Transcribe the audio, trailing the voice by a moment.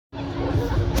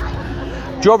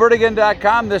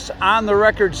JoeVertigan.com, this On the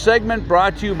Record segment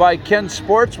brought to you by Ken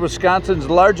Sports, Wisconsin's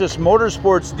largest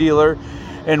motorsports dealer.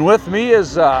 And with me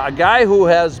is a guy who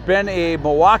has been a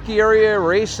Milwaukee area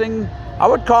racing, I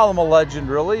would call him a legend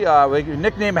really,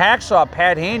 nicknamed Hacksaw,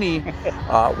 Pat Heaney,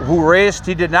 who raced,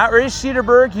 he did not race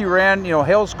Cedarburg, he ran,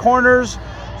 Hales Corners.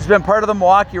 He's been part of the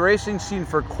Milwaukee racing scene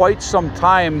for quite some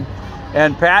time.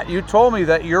 And Pat, you told me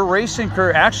that your racing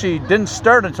career actually didn't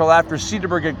start until after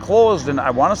Cedarburg had closed, and I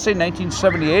want to say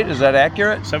 1978. Is that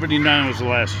accurate? 79 was the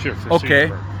last year for Okay,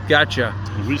 Cedarburg. Gotcha.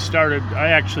 I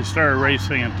actually started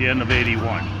racing at the end of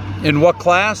 81. In what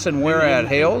class and where at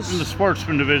Hales? In the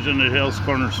sportsman division at Hales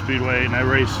Corners Speedway, and I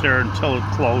raced there until it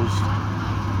closed.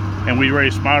 And we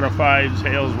raced modifieds,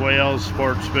 Hales Wales,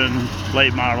 sportsman,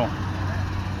 late model.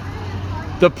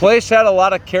 The place had a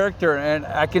lot of character, and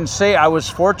I can say I was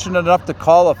fortunate enough to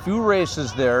call a few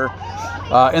races there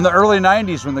in the early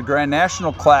 90s when the Grand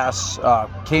National class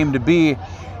came to be,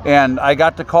 and I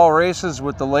got to call races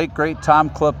with the late, great Tom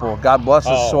Klippel. God bless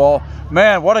his soul.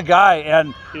 Man, what a guy.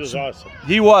 And he was awesome.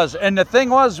 He was. And the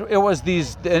thing was, it was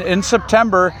in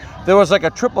September, there was like a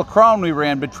triple crown we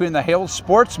ran between the Hales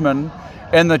Sportsmen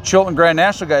and the Chilton Grand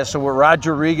National guys. So we're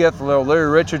Roger Regath, Larry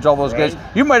Richards, all those guys.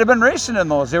 You might have been racing in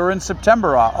those. They were in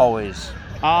September always.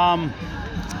 I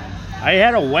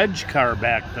had a wedge car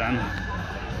back then.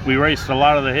 We raced a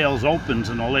lot of the Hales Opens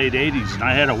in the late 80s, and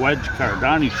I had a wedge car.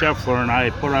 Donnie Scheffler and I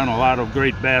put on a lot of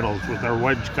great battles with our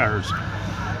wedge cars.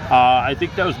 I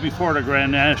think that was before the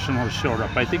Grand National showed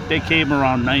up. I think they came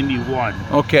around 91.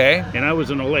 Okay. And I was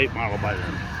in a late model by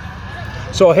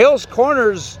then. So Hales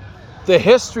Corners, the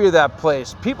history of that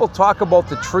place, people talk about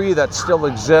the tree that still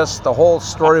exists, the whole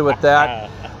story with that.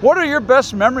 What are your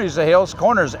best memories of Hales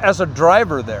Corners as a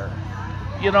driver there?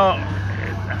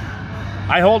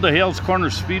 I hold a Hales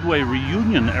Corners Speedway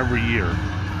reunion every year,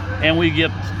 and we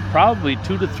get probably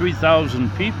 2,000 to 3,000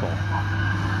 people.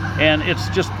 And it's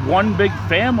just one big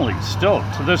family still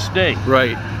to this day.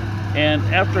 Right. And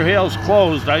after Hales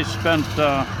closed, I spent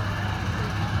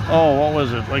what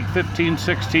was it, like 15,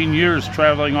 16 years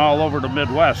traveling all over the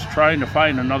Midwest trying to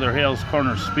find another Hales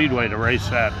Corners Speedway to race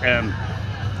at, and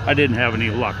I didn't have any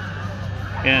luck.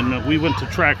 And we went to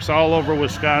tracks all over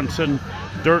Wisconsin,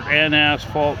 dirt and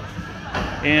asphalt,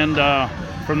 and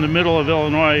from the middle of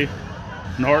Illinois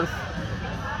north,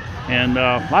 and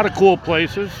a lot of cool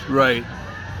places. Right.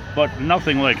 But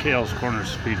nothing like Hales Corners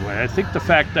Speedway. I think the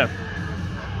fact that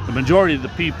the majority of the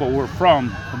people were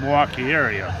from the Milwaukee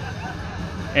area,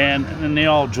 and they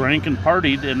all drank and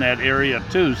partied in that area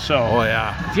too. So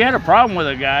if you had a problem with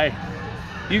a guy,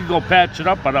 you could go patch it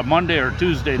up on a Monday or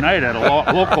Tuesday night at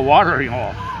a local watering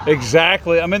hole.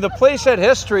 Exactly. I mean, the place had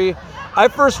history. I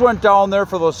first went down there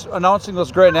for announcing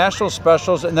those Grand National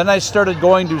specials, and then I started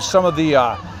going to some of the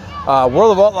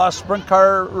World of Outlaws sprint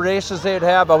car races they'd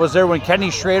have. I was there when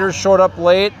Kenny Schrader showed up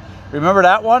late. Remember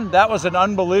that one? That was an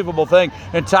unbelievable thing.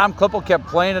 And Tom Klippel kept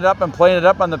playing it up on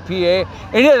the PA.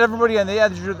 And he had everybody on the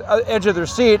edge of their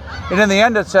seat. And in the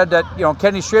end, it said that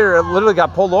Kenny Schrader literally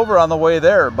got pulled over on the way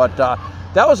there. But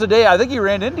that was the day. I think he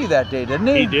ran Indy that day, didn't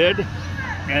he? He did.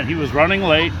 And he was running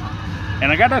late. And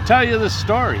I got to tell you this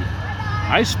story.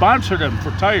 I sponsored him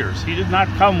for tires. He did not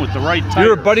come with the right tires. You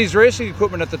were Buddy's Racing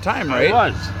Equipment at the time, right? I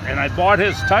was. And I bought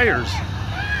his tires.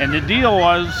 And the deal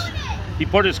was, he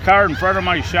put his car in front of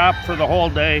my shop for the whole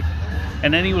day,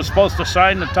 and then he was supposed to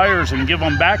sign the tires and give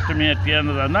them back to me at the end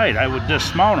of the night. I would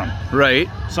dismount them. Right.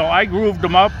 So I grooved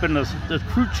them up, and the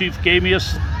crew chief gave me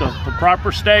the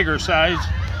proper stagger size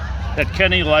that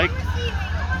Kenny liked.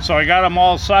 So I got them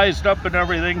all sized up and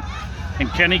everything, and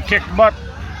Kenny kicked butt,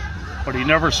 but he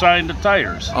never signed the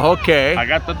tires. Okay. I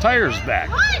got the tires back.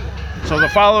 So the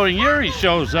following year he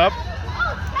shows up,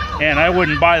 and I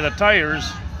wouldn't buy the tires,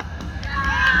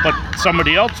 but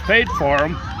somebody else paid for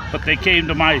them, but they came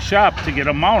to my shop to get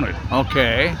them mounted.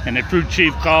 Okay. And the crew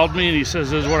chief called me and he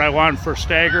says, "This is what I want for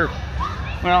stagger."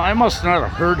 Well, I must not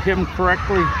have heard him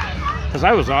correctly, because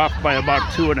I was off by about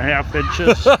 2.5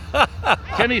 inches.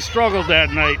 Kenny struggled that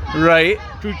night. Right.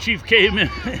 Crew chief came in,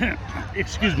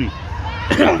 excuse me,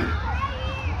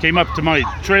 came up to my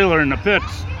trailer in the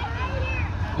pits.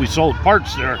 We sold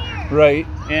parts there. Right.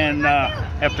 And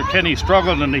after Kenny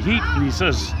struggled in the heat, and he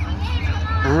says,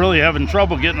 "We're really having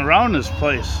trouble getting around this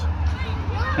place."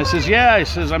 I says, "Yeah," I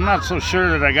says, "I'm not so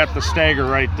sure that I got the stagger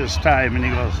right this time." And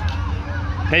he goes,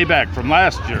 "Payback from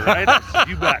last year, right?" I said,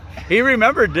 "You bet." He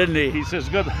remembered, didn't he? He says,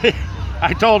 "Good."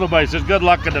 I told him, I said, "Good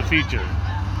luck in the future.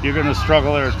 You're going to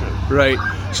struggle there too." Right.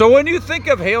 So when you think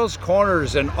of Hales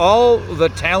Corners and all the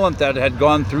talent that had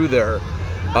gone through there,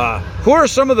 Who are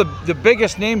some of the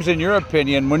biggest names in your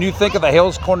opinion when you think of the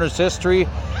Hales Corners history?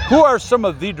 Who are some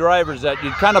of the drivers that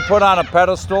you kind of put on a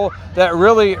pedestal that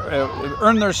really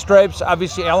earned their stripes?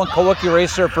 Obviously, Alan Kowicki,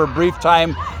 racer for a brief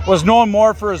time, was known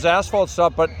more for his asphalt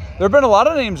stuff, but there have been a lot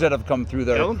of names that have come through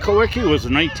there. Alan Kowicki was a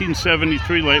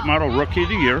 1973 late model Rookie of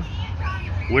the Year,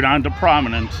 went on to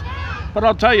prominence. But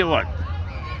I'll tell you what,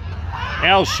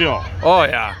 Al Schill. Oh,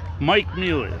 yeah. Mike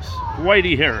Melius,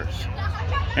 Whitey Harris,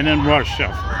 and then Russ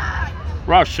Scheffler.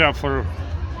 Russ Scheffler,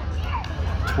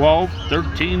 12,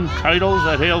 13 titles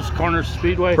at Hales Corners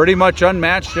Speedway. Pretty much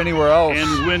unmatched anywhere else.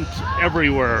 And went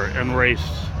everywhere and raced.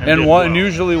 And won, and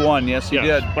usually won, yes, he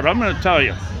did. But I'm going to tell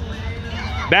you,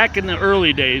 back in the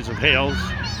early days of Hales,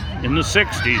 in the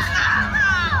 60s,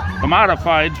 the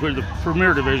modifieds were the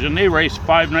premier division. They raced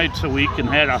 5 nights a week and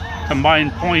had a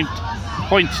combined point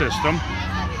system.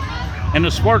 And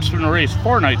the sportsmen raced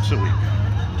 4 nights a week.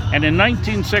 And in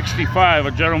 1965,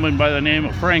 a gentleman by the name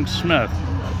of Frank Smith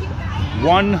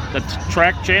won the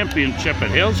track championship at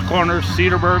Hales Corners,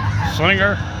 Cedarburg,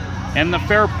 Slinger, and the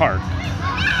Fair Park.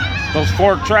 Those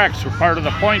 4 tracks were part of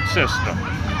the point system.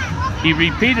 He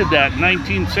repeated that in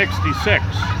 1966.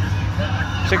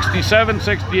 67,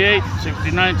 68,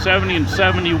 69, 70, and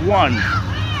 71.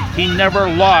 He never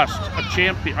lost a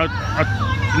championship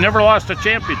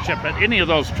at any of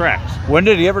those tracks. When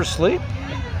did he ever sleep?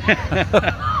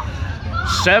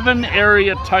 7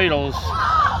 area titles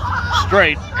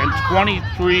straight and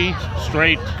 23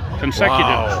 straight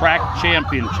consecutive track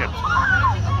championships.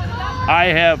 I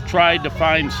have tried to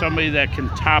find somebody that can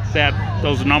top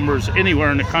those numbers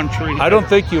anywhere in the country. I don't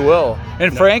think you will.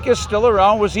 And no. Frank is still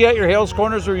around. Was he at your Hales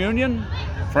Corners reunion?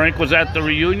 Frank was at the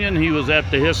reunion. He was at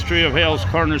the History of Hales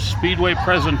Corners Speedway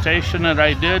presentation that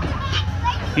I did.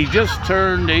 He just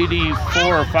turned 84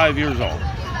 or 5 years old.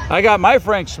 I got my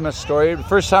Frank Smith story. The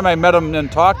first time I met him and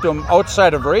talked to him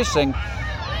outside of racing,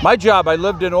 my job, I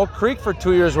lived in Oak Creek for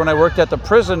 2 years when I worked at the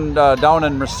prison down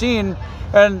in Racine,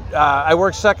 and I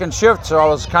worked second shift, so I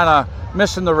was kind of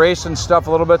missing the race and stuff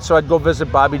a little bit, so I'd go visit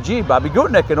Bobby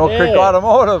Gutnick in Oak Creek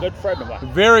Automotive. Good friend of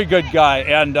mine. Very good guy,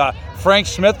 and Frank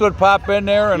Smith would pop in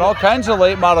there and all kinds of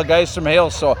late model guys from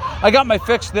Hales, so I got my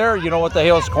fix there, you know, with the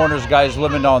Hales Corners guys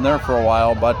living down there for a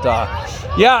while, but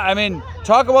yeah, I mean,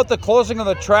 talk about the closing of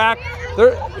the track.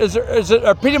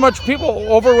 Are pretty much people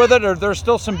over with it, or there's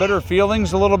still some bitter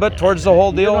feelings a little bit towards the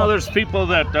whole deal? You know, there's people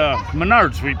that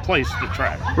Menards replaced the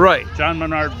track. Right. John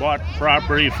Menard bought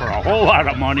property for a whole lot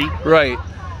of money. Right.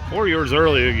 4 years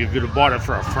earlier, you could have bought it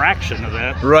for a fraction of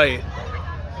that. Right.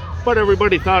 But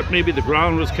everybody thought maybe the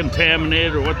ground was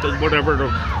contaminated or whatever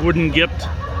wouldn't get,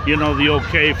 you know, the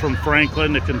okay from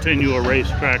Franklin to continue a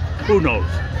racetrack. Who knows?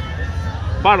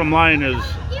 Bottom line is,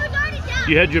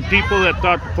 you had your people that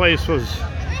thought the place was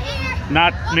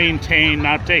not maintained,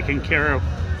 not taken care of.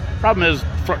 Problem is,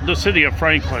 the city of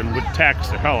Franklin would tax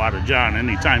the hell out of John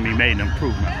anytime he made an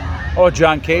improvement. Oh,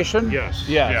 John Cation? Yes.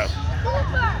 Yes.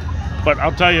 But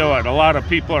I'll tell you what, a lot of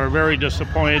people are very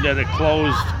disappointed that it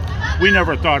closed. We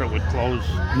never thought it would close.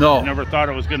 No. We never thought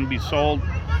it was going to be sold.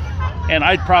 And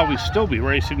I'd probably still be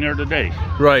racing there today.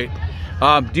 Right.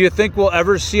 Do you think we'll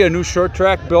ever see a new short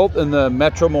track built in the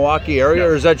Metro Milwaukee area,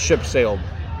 or is that ship sailed?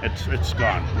 It's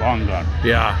gone, long gone.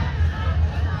 Yeah.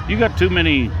 You got too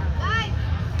many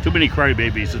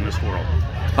crybabies in this world.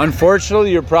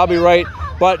 Unfortunately, you're probably right.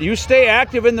 But you stay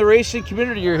active in the racing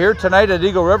community. You're here tonight at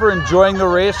Eagle River enjoying the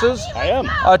races. I am.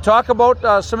 Talk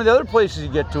about some of the other places you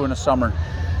get to in the summer.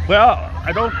 Well,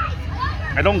 I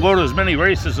don't go to as many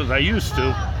races as I used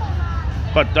to.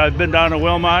 But I've been down to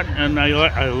Wilmot, and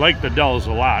I like the Dells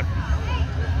a lot.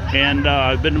 And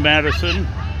I've been to Madison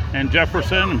and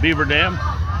Jefferson and Beaver Dam.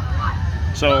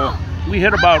 So we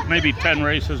hit about maybe 10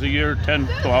 races a year, 10,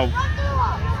 12.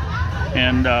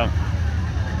 And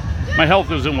my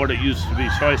health isn't what it used to be,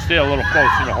 so I stay a little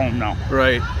closer to home now.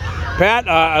 Right. Pat,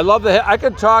 I love I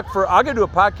could talk I could do a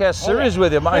podcast series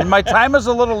with you. My time is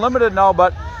a little limited now,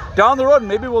 but down the road,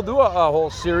 maybe we'll do a whole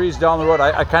series down the road.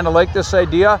 I kind of like this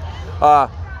idea.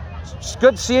 It's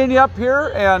good seeing you up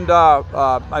here, and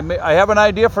I have an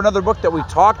idea for another book that we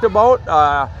talked about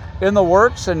in the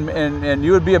works, and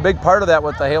you would be a big part of that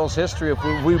with the Hales history if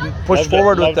we push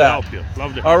forward with that. Love to help you.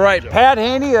 Love to help All right, you, Pat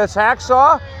Heaney, that's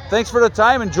Hacksaw. Thanks for the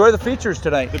time. Enjoy the features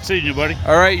tonight. Good seeing you, buddy.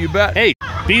 All right, you bet. Hey,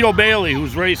 Beetle Bailey,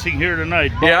 who's racing here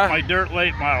tonight, bought my dirt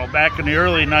late model back in the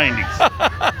early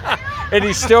 90s. And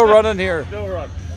he's still running here. Still running.